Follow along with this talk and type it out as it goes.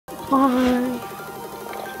Hi,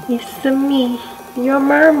 it's me, your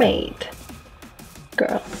mermaid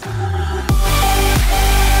girl.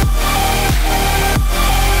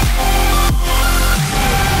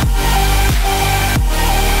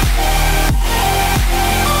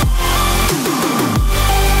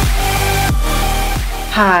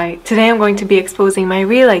 Hi, today I'm going to be exposing my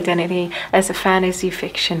real identity as a fantasy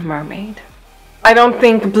fiction mermaid. I don't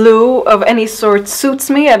think blue of any sort suits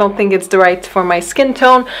me. I don't think it's the right for my skin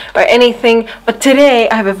tone or anything. But today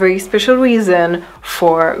I have a very special reason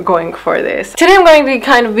for going for this. Today I'm going to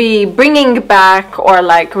kind of be bringing back or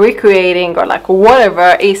like recreating or like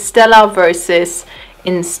whatever a Stella versus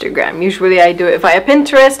Instagram. Usually I do it via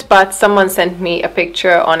Pinterest, but someone sent me a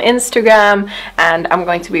picture on Instagram and I'm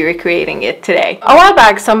going to be recreating it today. A while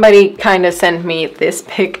back somebody kind of sent me this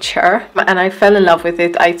picture and I fell in love with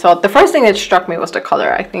it. I thought the first thing that struck me was the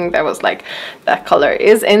color. I think that was like, that color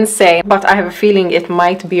is insane, but I have a feeling it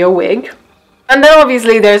might be a wig. And then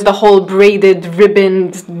obviously there's the whole braided,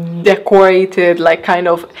 ribboned, decorated, like kind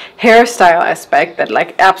of hairstyle aspect that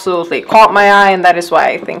like absolutely caught my eye, and that is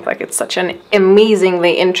why I think like it's such an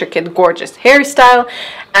amazingly intricate, gorgeous hairstyle.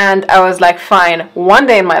 And I was like, fine, one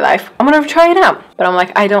day in my life, I'm gonna try it out. But I'm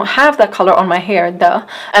like, I don't have that color on my hair, duh.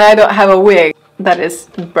 And I don't have a wig that is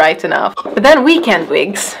bright enough. But then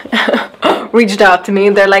WeekendWigs reached out to me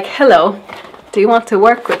and they're like, hello, do you want to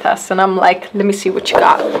work with us? And I'm like, let me see what you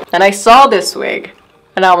got. And I saw this wig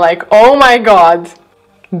and I'm like, oh my god,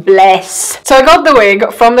 bless. So I got the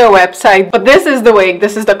wig from their website, but this is the wig,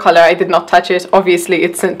 this is the color. I did not touch it. Obviously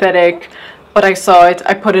it's synthetic, but I saw it,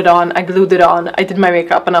 I put it on, I glued it on, I did my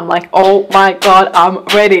makeup, and I'm like, oh my god, I'm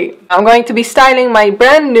ready. I'm going to be styling my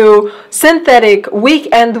brand new synthetic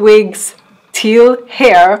WeekendWigs teal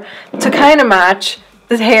hair to kind of match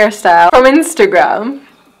this hairstyle from Instagram.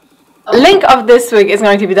 Link of this wig is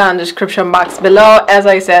going to be down in the description box below. As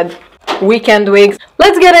I said, WeekendWigs.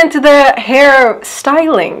 Let's get into the hair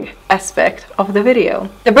styling aspect of the video.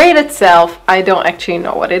 The braid itself, I don't actually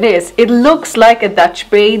know what it is. It looks like a Dutch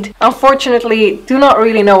braid. Unfortunately, do not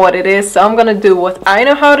really know what it is, so I'm gonna do what I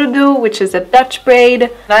know how to do, which is a Dutch braid.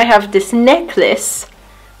 And I have this necklace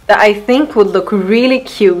that I think would look really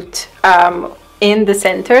cute in the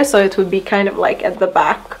center, so it would be kind of like at the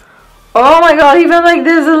back. Oh my god, even like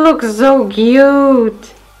this it looks so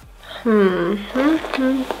cute.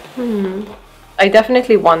 I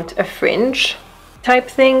definitely want a fringe type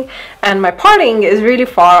thing, and my parting is really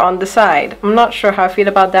far on the side. I'm not sure how I feel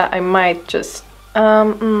about that. I might just yeah,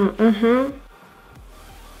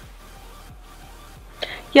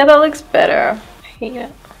 that looks better. I hate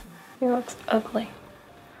it. It looks ugly.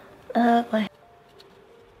 Ugly.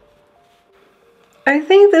 I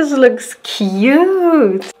think this looks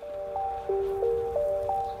cute.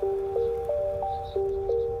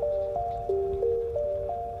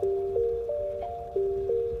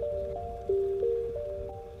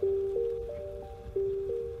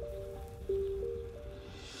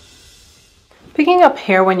 Picking up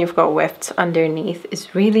hair when you've got wefts underneath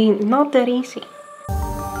is really not that easy.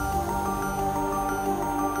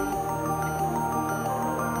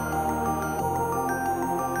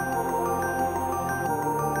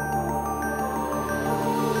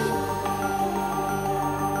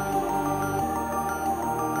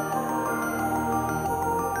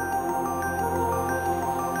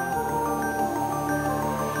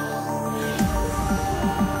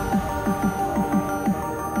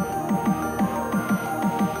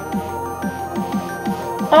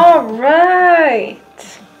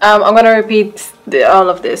 Alright! I'm gonna repeat all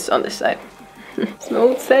of this on this side.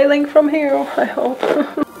 Smooth sailing from here, I hope.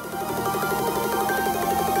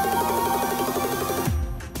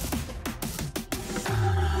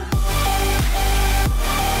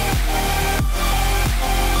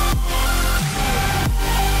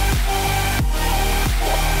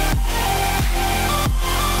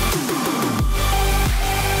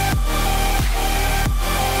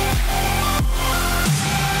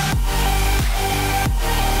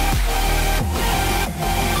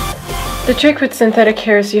 The trick with synthetic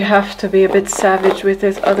hair is you have to be a bit savage with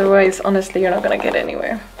it, otherwise honestly you're not gonna get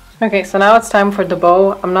anywhere. Okay, so now it's time for the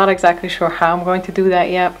bow. I'm not exactly sure how I'm going to do that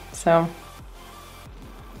yet, so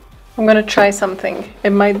I'm gonna try something.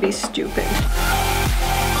 It might be stupid.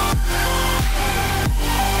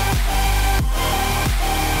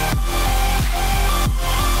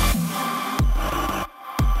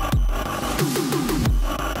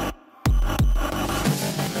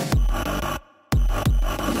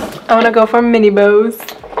 I want to go for mini bows.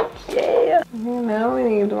 Yeah. Now we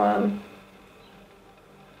need one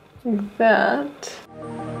like that.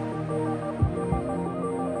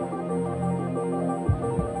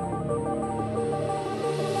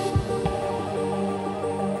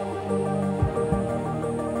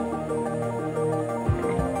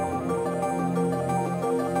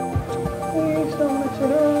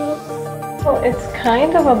 it's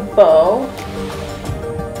kind of a bow.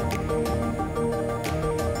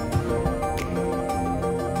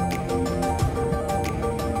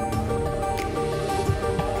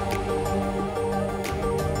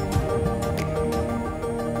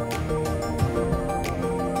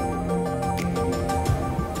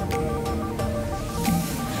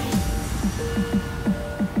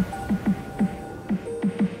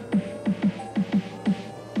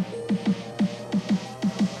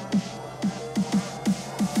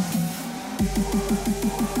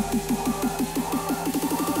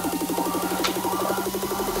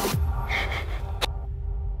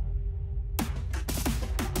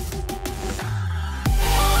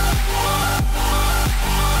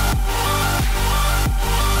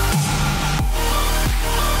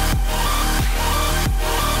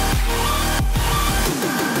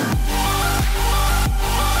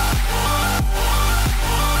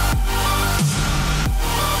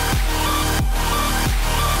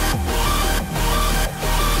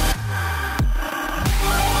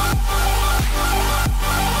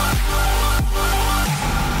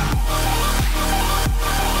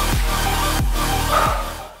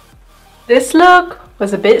 This look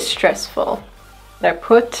was a bit stressful, but I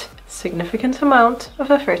put a significant amount of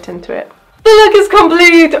effort into it. The look is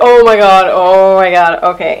complete! Oh my god,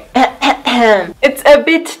 okay. It's a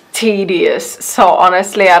bit tedious, so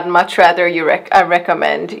honestly I'd much rather I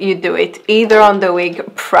recommend you do it either on the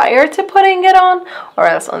wig prior to putting it on or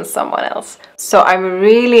else on someone else. So I'm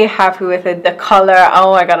really happy with it. The color,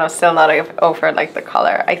 oh my god, I'm still not over like the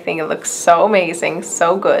color. I think it looks so amazing,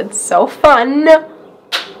 so good, so fun.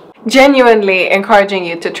 Genuinely encouraging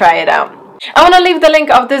you to try it out. I want to leave the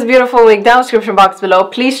link of this beautiful wig down in the description box below.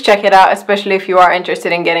 Please check it out, especially if you are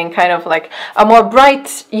interested in getting kind of like a more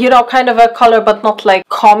bright, you know, kind of a color, but not like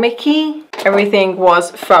comic-y. Everything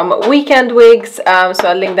was from WeekendWigs, so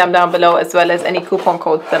I'll link them down below as well as any coupon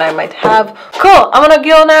codes that I might have. Cool, I'm gonna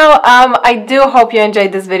go now. I do hope you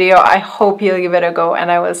enjoyed this video. I hope you'll give it a go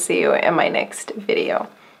and I will see you in my next video.